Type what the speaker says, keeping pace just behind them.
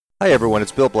Hi everyone,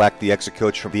 it's Bill Black, the Exit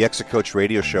Coach from the Exit Coach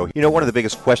Radio Show. You know, one of the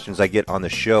biggest questions I get on the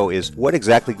show is what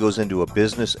exactly goes into a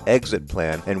business exit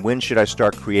plan and when should I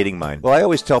start creating mine? Well, I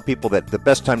always tell people that the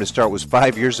best time to start was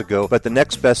 5 years ago, but the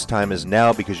next best time is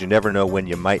now because you never know when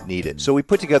you might need it. So we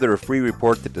put together a free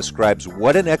report that describes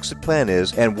what an exit plan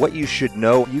is and what you should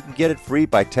know. You can get it free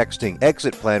by texting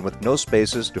exit plan with no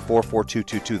spaces to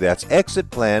 44222. That's exit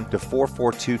plan to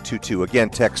 44222. Again,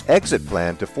 text exit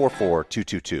plan to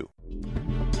 44222.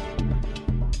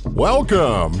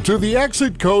 Welcome to the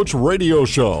Exit Coach Radio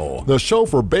Show, the show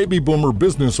for baby boomer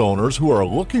business owners who are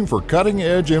looking for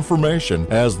cutting-edge information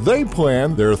as they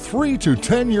plan their 3 to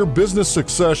 10-year business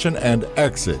succession and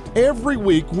exit. Every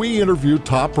week, we interview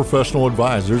top professional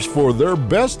advisors for their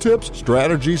best tips,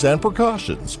 strategies, and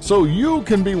precautions, so you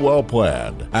can be well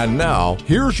planned. And now,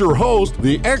 here's your host,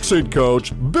 the Exit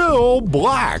Coach, Bill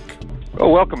Black. Well,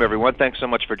 welcome, everyone. Thanks so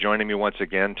much for joining me once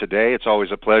again today. It's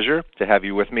always a pleasure to have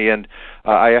you with me, and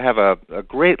I have a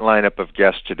great lineup of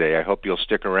guests today. I hope you'll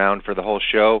stick around for the whole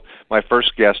show. My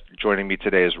first guest joining me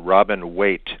today is Robin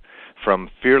Waite from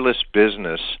Fearless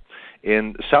Business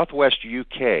in Southwest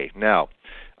UK. Now,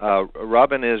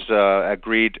 Robin has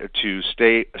agreed to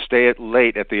stay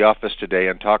late at the office today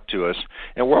and talk to us,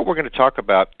 and what we're going to talk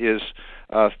about is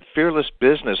Fearless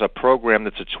Business, a program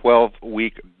that's a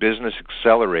 12-week business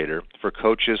accelerator for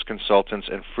coaches, consultants,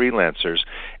 and freelancers.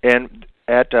 And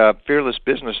at Fearless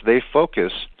Business, they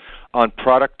focus on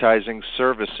productizing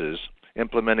services,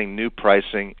 implementing new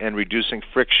pricing, and reducing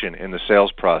friction in the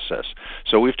sales process.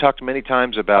 So we've talked many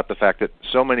times about the fact that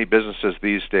so many businesses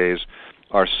these days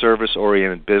are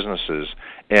service-oriented businesses,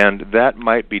 and that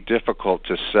might be difficult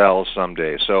to sell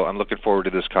someday. So I'm looking forward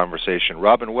to this conversation.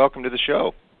 Robin, welcome to the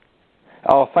show.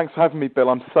 Oh, thanks for having me, Bill.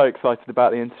 I'm so excited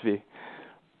about the interview.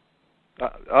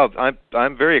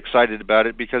 I'm very excited about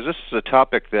it because this is a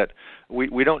topic that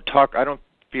we don't talk. I don't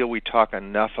feel we talk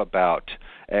enough about.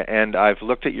 And I've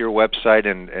looked at your website,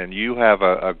 and you have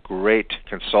a great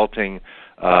consulting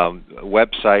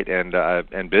website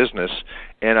and business.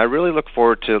 And I really look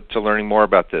forward to learning more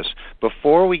about this.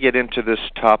 Before we get into this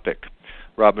topic,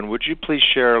 Robin, would you please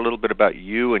share a little bit about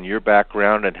you and your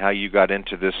background and how you got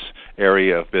into this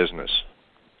area of business?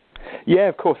 Yeah,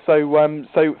 of course.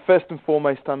 So first and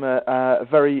foremost, I'm a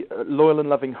very loyal and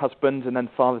loving husband, and then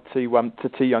father to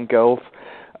two young girls.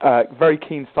 Very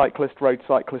keen cyclist, road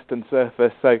cyclist, and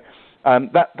surfer. So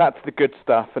that's the good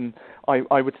stuff, and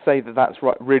I would say that's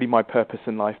really my purpose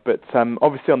in life. But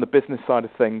obviously, on the business side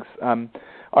of things,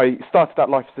 I started out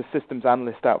life as a systems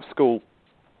analyst out of school,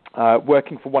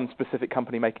 working for one specific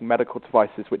company making medical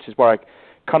devices, which is where I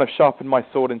kind of sharpened my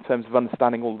sword in terms of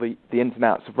understanding all the ins and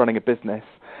outs of running a business.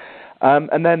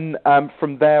 And then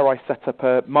from there, I set up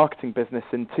a marketing business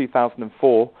in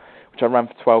 2004, which I ran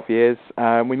for 12 years.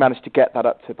 We managed to get that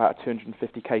up to about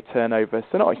 250k turnover.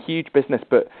 So not a huge business,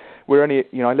 but we're only,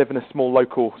 I live in a small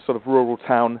local sort of rural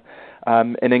town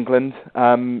in England.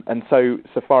 And so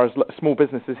far as small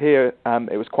businesses here,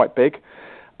 it was quite big.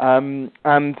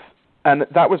 And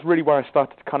that was really where I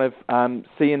started to kind of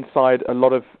see inside a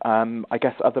lot of,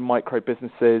 other micro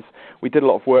businesses. We did a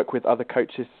lot of work with other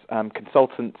coaches,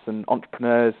 consultants and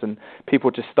entrepreneurs and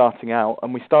people just starting out.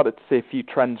 And we started to see a few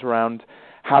trends around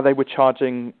how they were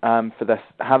charging for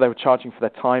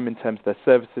their time in terms of their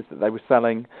services that they were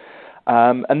selling.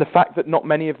 And the fact that not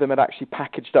many of them had actually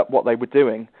packaged up what they were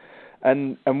doing.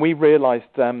 And we realized,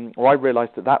 or I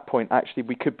realized at that point, actually,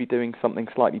 we could be doing something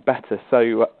slightly better.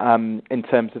 So in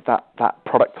terms of that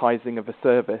productizing of a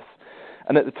service.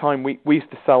 And at the time, we used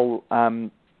to sell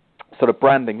sort of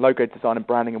branding, logo design and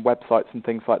branding and websites and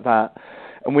things like that.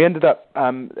 And we ended up,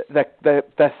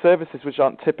 their services, which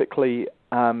aren't typically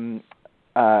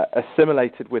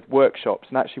assimilated with workshops.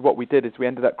 And actually what we did is we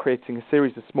ended up creating a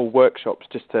series of small workshops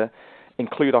just to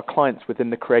include our clients within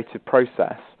the creative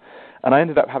process. And I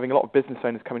ended up having a lot of business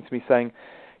owners coming to me saying,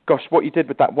 gosh, what you did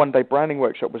with that one-day branding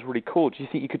workshop was really cool. Do you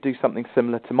think you could do something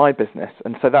similar to my business?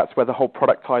 And so that's where the whole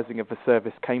productizing of the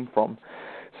service came from.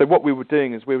 So what we were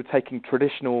doing is we were taking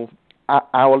traditional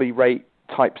hourly rate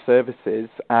type services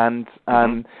and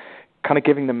kind of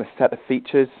giving them a set of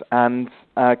features and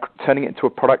turning it into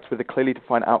a product with a clearly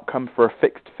defined outcome for a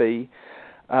fixed fee.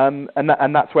 And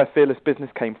that's where Fearless Business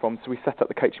came from. So we set up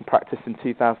the coaching practice in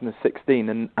 2016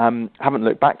 and haven't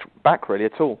looked back really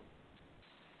at all.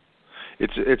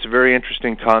 It's a very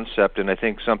interesting concept, and I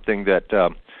think something that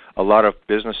a lot of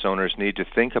business owners need to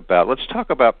think about. Let's talk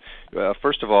about,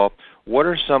 first of all, what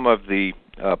are some of the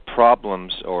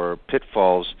problems or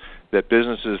pitfalls that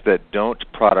businesses that don't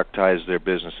productize their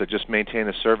business, that just maintain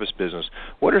a service business,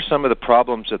 what are some of the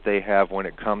problems that they have when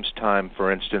it comes time, for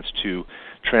instance, to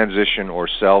transition or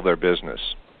sell their business?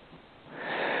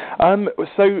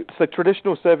 So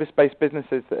traditional service-based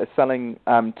businesses that are selling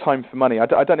time for money. I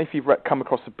don't know if you've come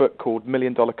across a book called $1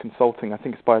 Million Consulting. I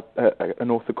think it's by an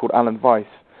author called Alan Weiss.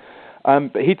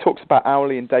 But he talks about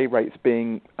hourly and day rates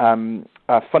being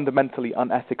fundamentally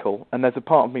unethical, and there's a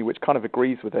part of me which kind of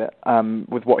agrees with it,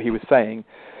 with what he was saying.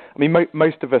 I mean,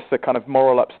 most of us are kind of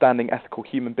moral, upstanding, ethical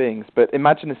human beings, but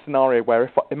imagine a scenario where,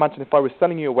 imagine if I was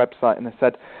selling you a website and I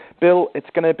said, Bill, it's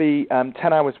going to be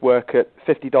 10 hours work at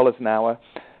 $50 an hour,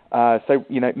 so,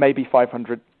 maybe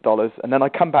 $500, and then I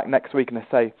come back next week and I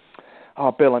say,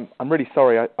 oh, Bill, I'm really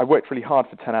sorry, I worked really hard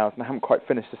for 10 hours and I haven't quite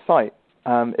finished the site.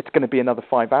 It's going to be another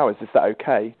 5 hours, is that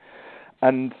okay?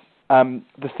 And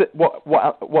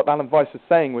what Alan Weiss was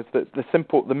saying was that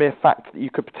the mere fact that you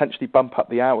could potentially bump up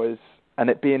the hours and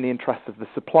it be in the interest of the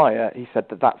supplier, he said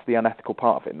that's the unethical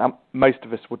part of it. Now, most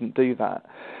of us wouldn't do that.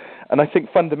 And I think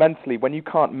fundamentally, when you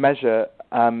can't measure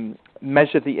the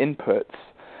inputs,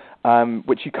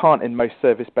 which you can't in most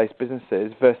service-based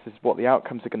businesses, versus what the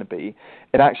outcomes are going to be,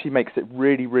 it actually makes it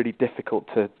really, really difficult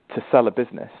to sell a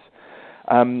business.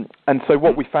 And so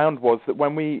what we found was that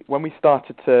when we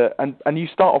started to, and you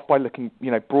start off by looking,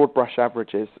 broad brush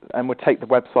averages, and we'll take the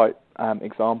website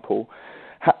example.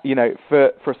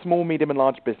 For a small, medium, and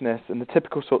large business, and the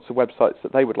typical sorts of websites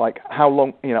that they would like, how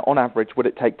long, on average, would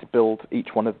it take to build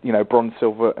each one of, bronze,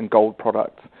 silver, and gold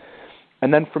products?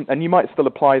 And then and you might still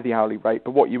apply the hourly rate,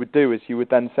 but what you would do is you would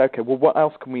then say, okay, well, what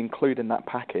else can we include in that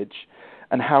package,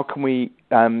 and how can we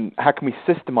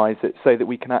systemize it so that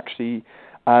we can actually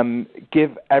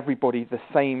give everybody the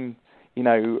same,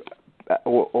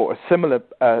 or a similar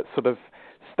sort of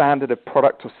standard of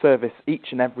product or service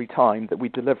each and every time that we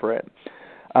deliver it.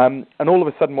 And all of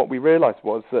a sudden what we realized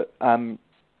was that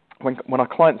when our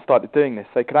clients started doing this,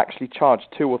 they could actually charge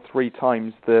 2 or 3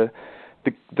 times the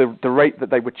rate that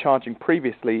they were charging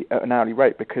previously at an hourly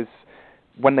rate, because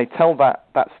when they tell that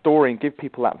story and give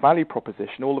people that value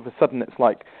proposition, all of a sudden it's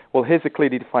like, well, here's a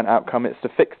clearly defined outcome, it's a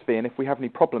fixed fee, and if we have any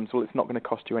problems, well, it's not going to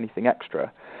cost you anything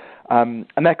extra. And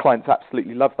their clients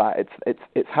absolutely love that.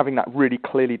 It's having that really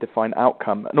clearly defined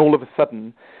outcome, and all of a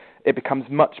sudden it becomes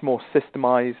much more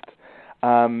systemized.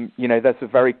 There's a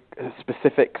very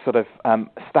specific sort of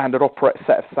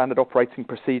set of standard operating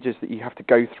procedures that you have to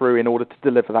go through in order to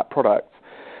deliver that product.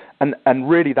 And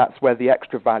really that's where the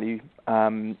extra value,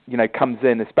 comes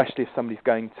in, especially if somebody's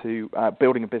going to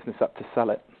building a business up to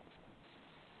sell it.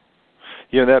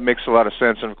 Yeah, that makes a lot of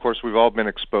sense. And of course, we've all been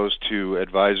exposed to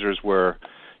advisors where,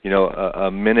 a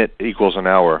minute equals an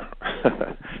hour.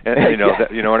 And,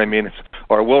 that, you know what I mean?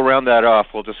 Or we'll round that off.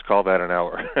 We'll just call that an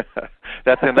hour.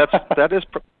 That is.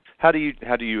 How do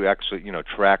you actually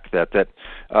track that?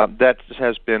 That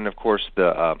has been, of course,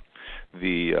 the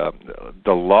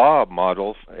law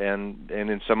model, and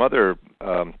in some other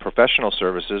professional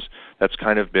services, that's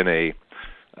kind of been a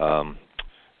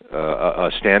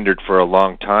standard for a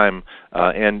long time.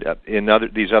 And in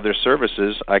these other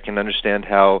services, I can understand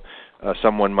how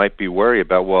someone might be worried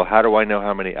about, well, how do I know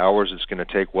how many hours it's going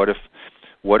to take? What if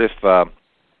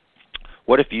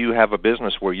you have a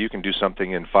business where you can do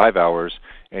something in 5 hours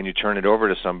and you turn it over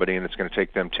to somebody and it's going to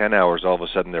take them 10 hours, all of a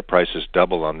sudden their prices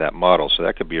double on that model. So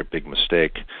that could be a big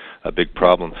mistake, a big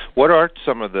problem. What are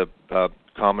some of the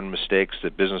common mistakes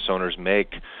that business owners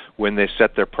make when they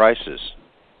set their prices?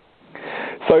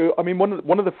 So, I mean,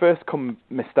 one of the first common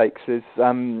mistakes is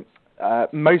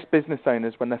most business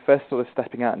owners, when they're first sort of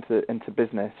stepping out into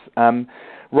business,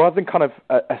 rather than kind of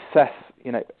assess,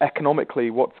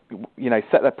 economically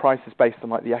set their prices based on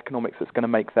like the economics that's going to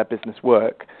make their business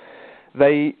work,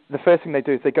 the first thing they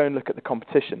do is they go and look at the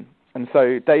competition. And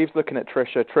so Dave's looking at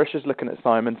Tricia, Tricia's looking at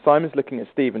Simon, Simon's looking at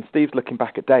Steve, and Steve's looking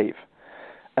back at Dave.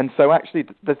 And so actually,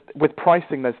 with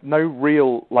pricing, there's no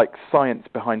real like science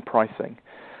behind pricing.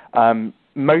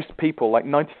 Most people, like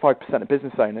 95% of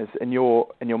business owners in your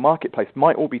marketplace,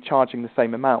 might all be charging the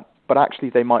same amount, but actually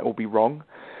they might all be wrong.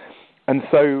 And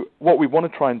so what we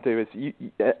want to try and do is,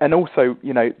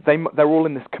 they're all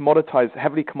in this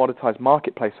heavily commoditized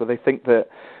marketplace, where they think that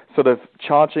sort of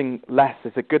charging less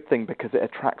is a good thing because it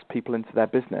attracts people into their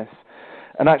business.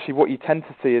 And actually what you tend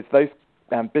to see is those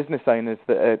business owners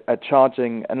that are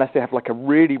charging, unless they have like a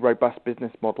really robust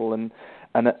business model and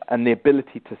the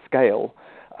ability to scale,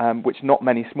 which not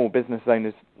many small business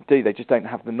owners do. They just don't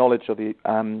have the knowledge or the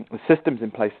systems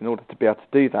in place in order to be able to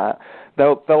do that.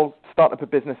 They'll start up a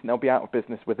business and they'll be out of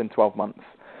business within 12 months.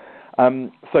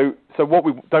 So what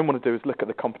we don't want to do is look at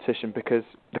the competition, because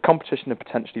the competition are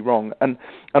potentially wrong. And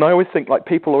I always think, like,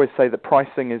 people always say that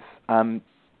pricing is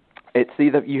it's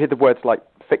either, you hear the words like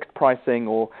fixed pricing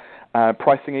or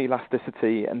pricing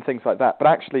elasticity and things like that. But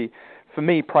actually, for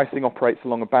me, pricing operates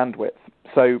along a bandwidth.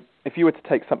 So if you were to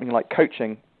take something like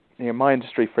coaching, my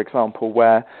industry, for example,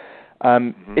 where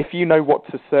if you know what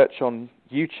to search on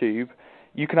YouTube,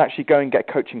 you can actually go and get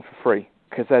coaching for free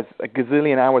because there's a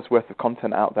gazillion hours worth of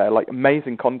content out there, like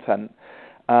amazing content.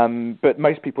 But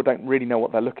most people don't really know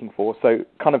what they're looking for. So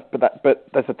but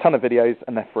there's a ton of videos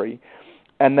and they're free.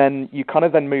 And then you kind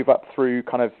of then move up through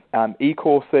kind of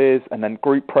e-courses and then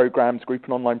group programs, group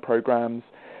and online programs.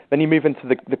 Then you move into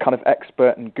the kind of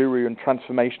expert and guru and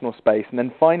transformational space. And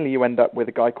then finally you end up with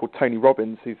a guy called Tony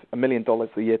Robbins, who's $1 million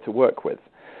a year to work with.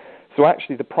 So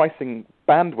actually the pricing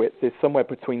bandwidth is somewhere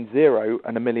between $0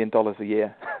 and $1 million a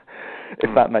year,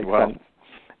 if that makes sense.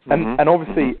 And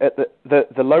obviously at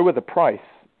the lower the price,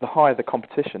 the higher the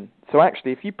competition. So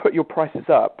actually if you put your prices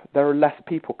up, there are less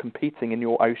people competing in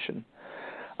your ocean.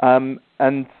 And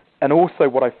also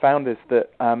what I found is that,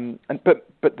 but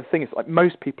the thing is, like,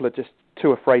 most people are just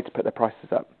too afraid to put their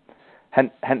prices up.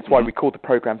 Hence why we call the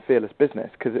program Fearless Business,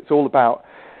 because it's all about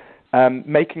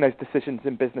making those decisions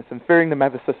in business and fearing them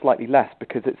ever so slightly less,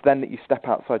 because it's then that you step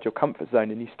outside your comfort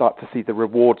zone and you start to see the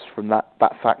rewards from that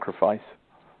sacrifice.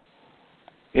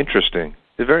 Interesting.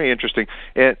 It's very interesting.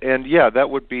 And yeah, that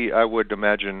would be, I would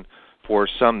imagine, for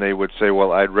some they would say,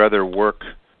 well, I'd rather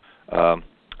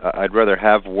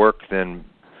have work than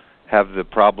have the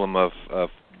problem of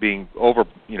being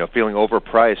feeling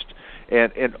overpriced.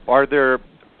 And are there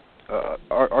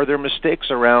mistakes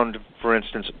around, for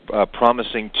instance,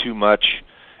 promising too much,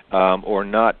 or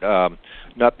not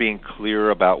being clear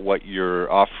about what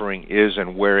your offering is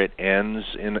and where it ends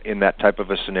in that type of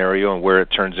a scenario, and where it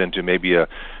turns into maybe an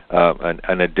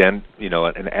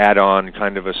add-on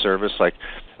kind of a service? Like,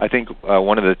 I think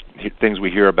one of the things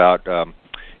we hear about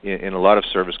in a lot of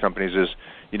service companies is,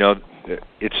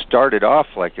 it started off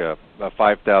like a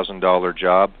 $5,000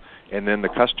 job, and then the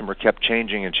customer kept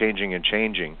changing and changing and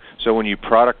changing. So when you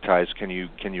productize, can you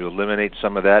eliminate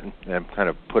some of that and kind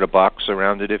of put a box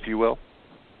around it, if you will?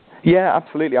 Yeah,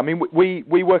 absolutely. I mean,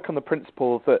 we work on the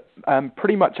principle that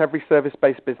pretty much every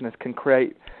service-based business can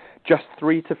create just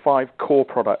 3 to 5 core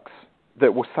products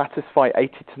that will satisfy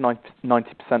 80 to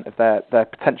 90% of their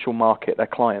potential market, their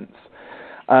clients.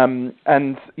 And,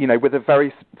 with a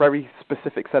very, very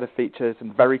specific set of features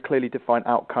and very clearly defined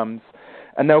outcomes.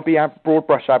 And there'll be broad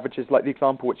brush averages, like the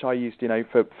example which I used,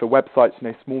 for websites,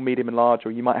 small, medium, and large,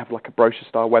 or you might have like a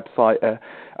brochure-style website, a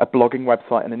blogging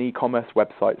website, and an e-commerce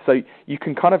website. So you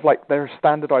can kind of there are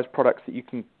standardized products that you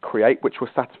can create, which will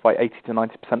satisfy 80 to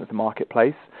 90% of the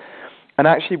marketplace. And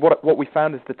actually, what we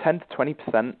found is the 10 to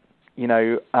 20%,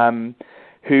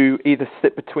 who either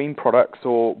sit between products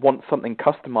or want something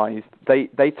customized,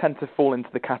 they tend to fall into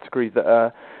the category that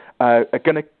are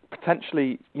going to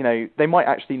potentially, they might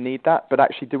actually need that, but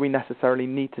actually do we necessarily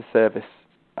need to service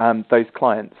those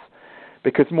clients?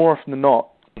 Because more often than not,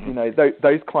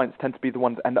 those clients tend to be the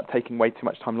ones that end up taking way too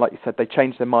much time. Like you said, they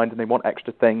change their mind and they want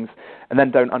extra things and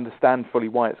then don't understand fully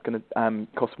why it's going to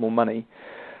cost more money.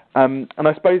 And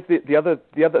I suppose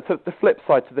the flip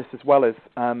side to this as well is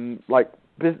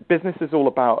business is all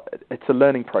about, it's a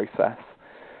learning process.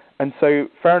 And so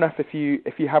fair enough if you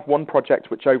have one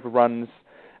project which overruns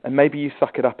and maybe you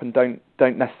suck it up and don't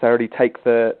necessarily take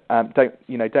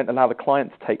don't allow the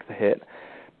client to take the hit,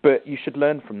 but you should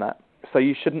learn from that. So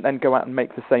you shouldn't then go out and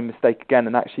make the same mistake again,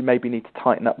 and actually maybe need to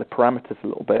tighten up the parameters a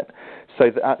little bit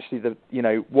so that actually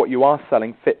what you are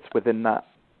selling fits within that,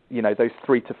 those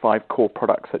 3 to 5 core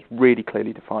products that's really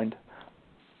clearly defined.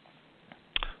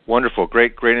 Wonderful.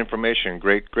 Great information.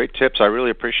 Great tips. I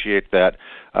really appreciate that.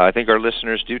 I think our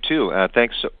listeners do too.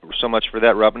 Thanks so much for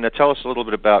that, Robin. Now tell us a little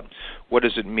bit about what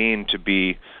does it mean to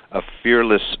be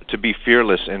fearless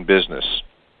in business.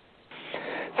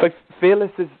 So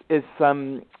fearless is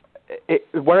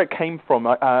where it came from.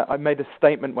 I made a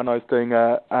statement when I was doing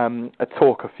a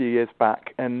talk a few years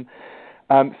back, and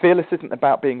fearless isn't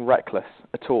about being reckless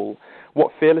at all.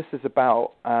 What fearless is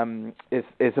about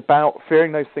is about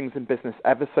fearing those things in business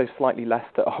ever so slightly less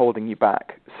that are holding you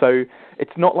back. So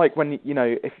it's not like when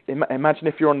imagine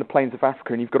if you're on the plains of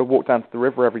Africa and you've got to walk down to the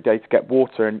river every day to get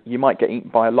water, and you might get eaten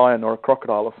by a lion or a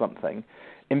crocodile or something.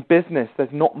 In business,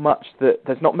 there's not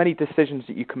many decisions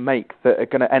that you can make that are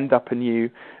going to end up in you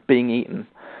being eaten.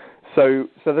 So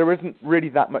there isn't really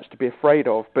that much to be afraid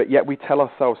of, but yet we tell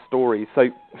ourselves stories.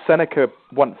 So Seneca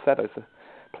once said,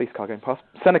 police car going past,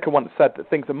 Seneca once said that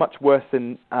things are much worse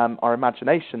in our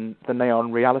imagination than they are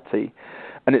in reality.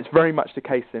 And it's very much the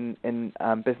case in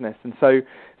business. And so,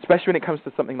 especially when it comes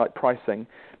to something like pricing,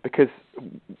 because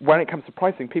when it comes to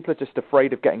pricing, people are just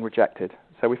afraid of getting rejected.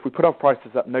 So if we put our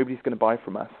prices up, nobody's going to buy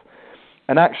from us.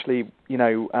 And actually,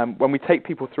 when we take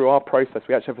people through our process,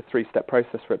 we actually have a 3-step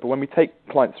process for it, but when we take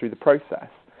clients through the process,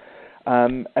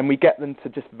 And we get them to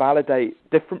just validate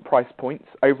different price points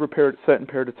over a certain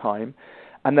period of time,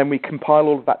 and then we compile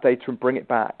all of that data and bring it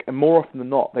back. And more often than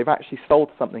not, they've actually sold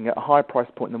something at a higher price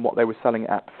point than what they were selling it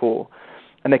at before.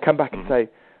 And they come back and say,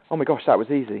 oh my gosh, that was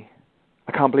easy.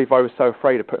 I can't believe I was so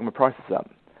afraid of putting my prices up.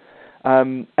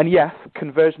 And yes,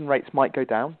 conversion rates might go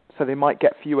down, so they might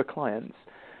get fewer clients.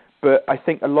 But I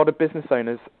think a lot of business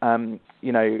owners,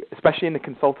 especially in the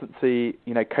consultancy,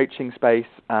 coaching space,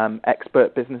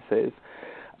 expert businesses,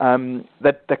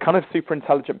 they're kind of super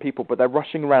intelligent people, but they're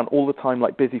rushing around all the time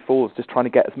like busy fools, just trying to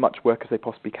get as much work as they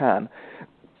possibly can.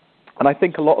 And I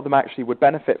think a lot of them actually would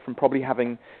benefit from probably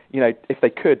having, if they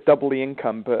could, double the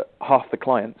income but half the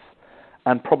clients,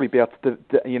 and probably be able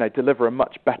to, deliver a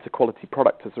much better quality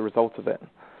product as a result of it.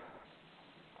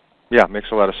 Yeah, makes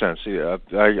a lot of sense. Yeah,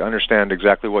 I understand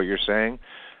exactly what you're saying,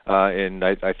 and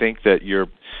I think that you're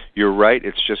right.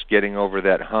 It's just getting over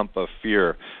that hump of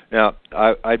fear. Now,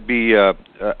 I'd be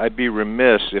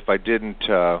remiss if I didn't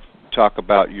talk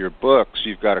about your books.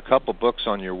 You've got a couple books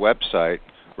on your website,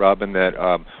 Robin.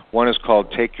 That one is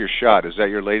called "Take Your Shot." Is that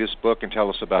your latest book? And tell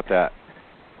us about that.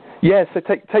 Yeah, so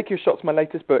Take Your Shot's my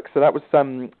latest book. So that was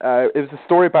it was a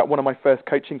story about one of my first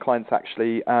coaching clients,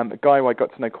 actually, a guy who I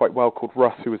got to know quite well called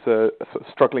Russ, who was a sort of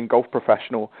struggling golf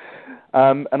professional.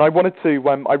 And I wanted to,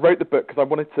 I wrote the book because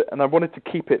I wanted to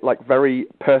keep it like very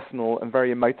personal and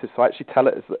very emotive. So I actually tell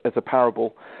it as a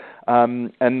parable,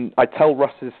 and I tell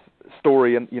Russ's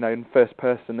story, in first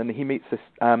person, and he meets this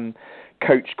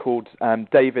coach called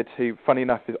David, who, funny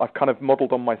enough, I've kind of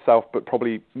modelled on myself, but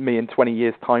probably me in 20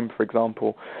 years' time, for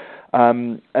example.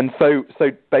 And so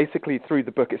basically through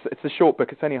the book, it's a short book.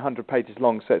 It's only 100 pages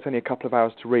long, so it's only a couple of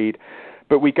hours to read.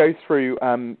 But we go through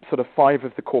sort of 5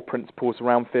 of the core principles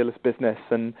around fearless business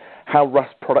and how Russ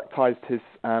productized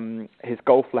his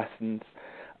golf lessons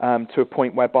to a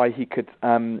point whereby he could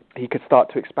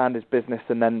start to expand his business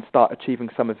and then start achieving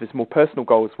some of his more personal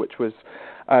goals, which was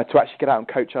to actually get out and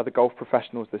coach other golf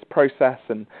professionals this process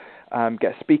and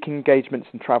get speaking engagements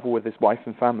and travel with his wife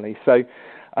and family. So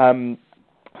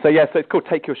it's called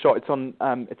Take Your Shot. It's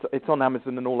on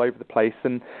Amazon and all over the place.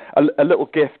 And a little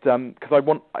gift because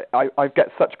I get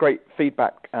such great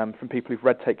feedback from people who've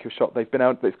read Take Your Shot.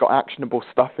 It's got actionable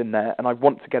stuff in there, and I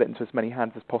want to get it into as many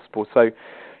hands as possible. So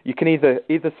you can either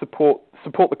support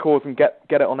the cause and get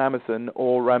it on Amazon,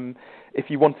 or if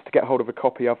you wanted to get hold of a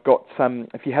copy, I've got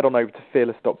if you head on over to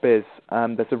fearless.biz,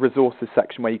 there's a resources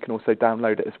section where you can also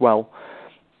download it as well.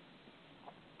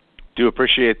 Do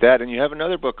appreciate that. And you have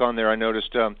another book on there I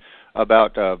noticed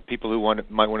about people who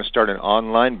might want to start an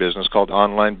online business called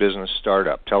Online Business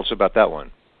Startup. Tell us about that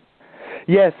one.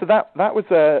 Yeah, so that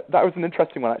was an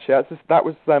interesting one, actually. That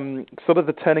was sort of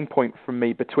the turning point for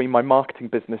me between my marketing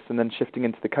business and then shifting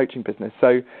into the coaching business.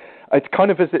 So it's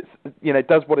kind of as it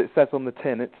does what it says on the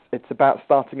tin. It's about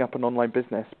starting up an online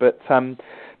business, but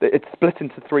it's split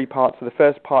into 3 parts. So the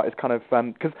first part is kind of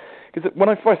because when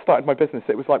I first started my business,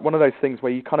 it was like one of those things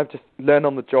where you kind of just learn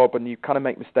on the job and you kind of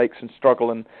make mistakes and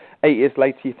struggle. And 8 years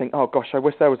later, you think, oh gosh, I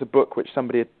wish there was a book which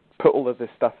somebody had put all of this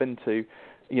stuff into,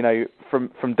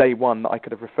 from day one that I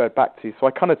could have referred back to. So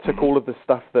I kind of took all of the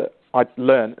stuff that I'd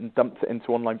learned and dumped it into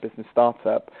Online Business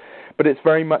Startup. But it's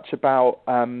very much about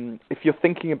if you're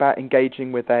thinking about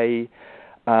engaging with a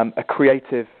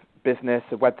creative business,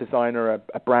 a web designer,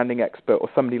 a branding expert, or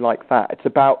somebody like that, it's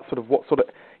about sort of what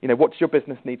does your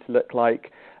business need to look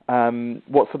like?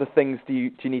 What sort of things do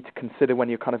you need to consider when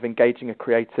you're kind of engaging a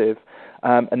creative,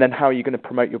 and then how are you going to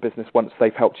promote your business once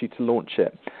they've helped you to launch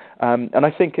it? And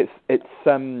I think it's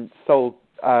sold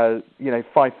 5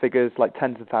 figures, like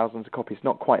tens of thousands of copies,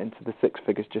 not quite into the 6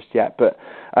 figures just yet, but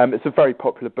it's a very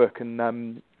popular book,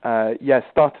 and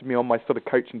started me on my sort of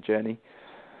coaching journey.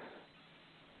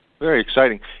 Very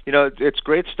exciting. It's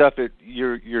great stuff.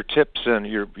 Your tips and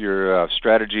your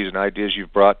strategies and ideas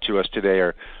you've brought to us today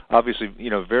are obviously,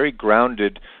 very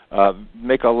grounded,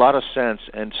 make a lot of sense,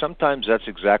 and sometimes that's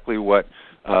exactly what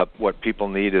people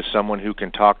need is someone who can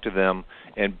talk to them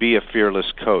and be a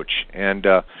fearless coach. And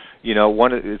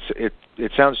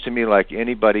it sounds to me like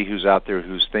anybody who's out there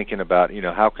who's thinking about,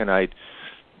 how can I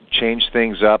change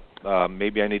things up,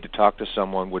 maybe I need to talk to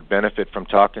someone, would benefit from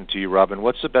talking to you, Robin.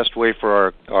 What's the best way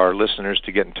for our listeners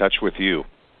to get in touch with you?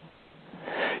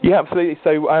 Yeah, absolutely.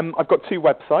 So I've got 2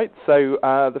 websites. So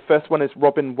the first one is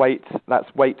Robin Waite,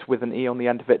 that's Waite with an E on the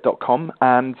end of it.com,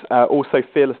 and also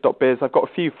fearless.biz. I've got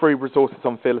a few free resources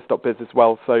on fearless.biz as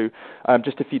well. So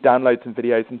just a few downloads and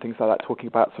videos and things like that talking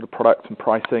about sort of product and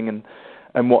pricing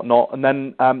and whatnot. And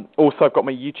then also I've got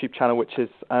my YouTube channel, which is,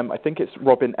 I think it's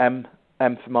Robin M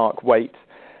for Mark Waite.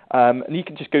 And you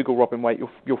can just Google Robin Waite.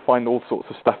 You'll find all sorts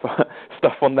of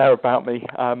stuff on there about me.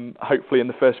 Hopefully, in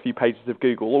the first few pages of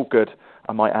Google, all good,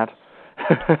 I might add.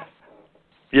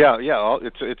 Yeah,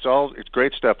 it's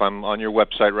great stuff. I'm on your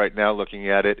website right now looking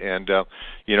at it, and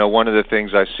one of the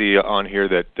things I see on here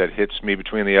that hits me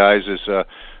between the eyes is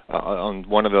on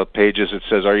one of the pages it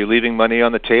says, "Are you leaving money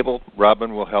on the table?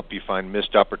 Robin will help you find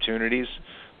missed opportunities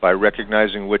by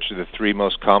recognizing which of the 3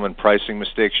 most common pricing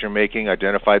mistakes you're making,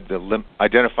 identify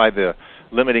the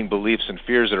limiting beliefs and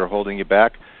fears that are holding you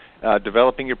back,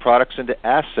 developing your products into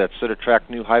assets that attract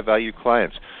new high-value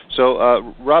clients."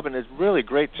 So, Robin, it's really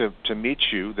great to meet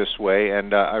you this way,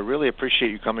 and I really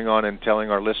appreciate you coming on and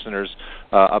telling our listeners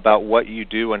about what you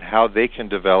do and how they can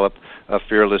develop a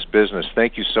fearless business.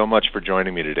 Thank you so much for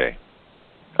joining me today.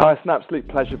 Oh, it's an absolute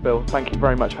pleasure, Bill. Thank you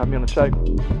very much for having me on the show.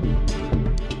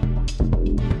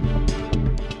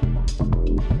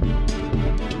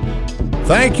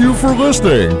 Thank you for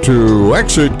listening to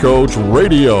Exit Coach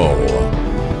Radio.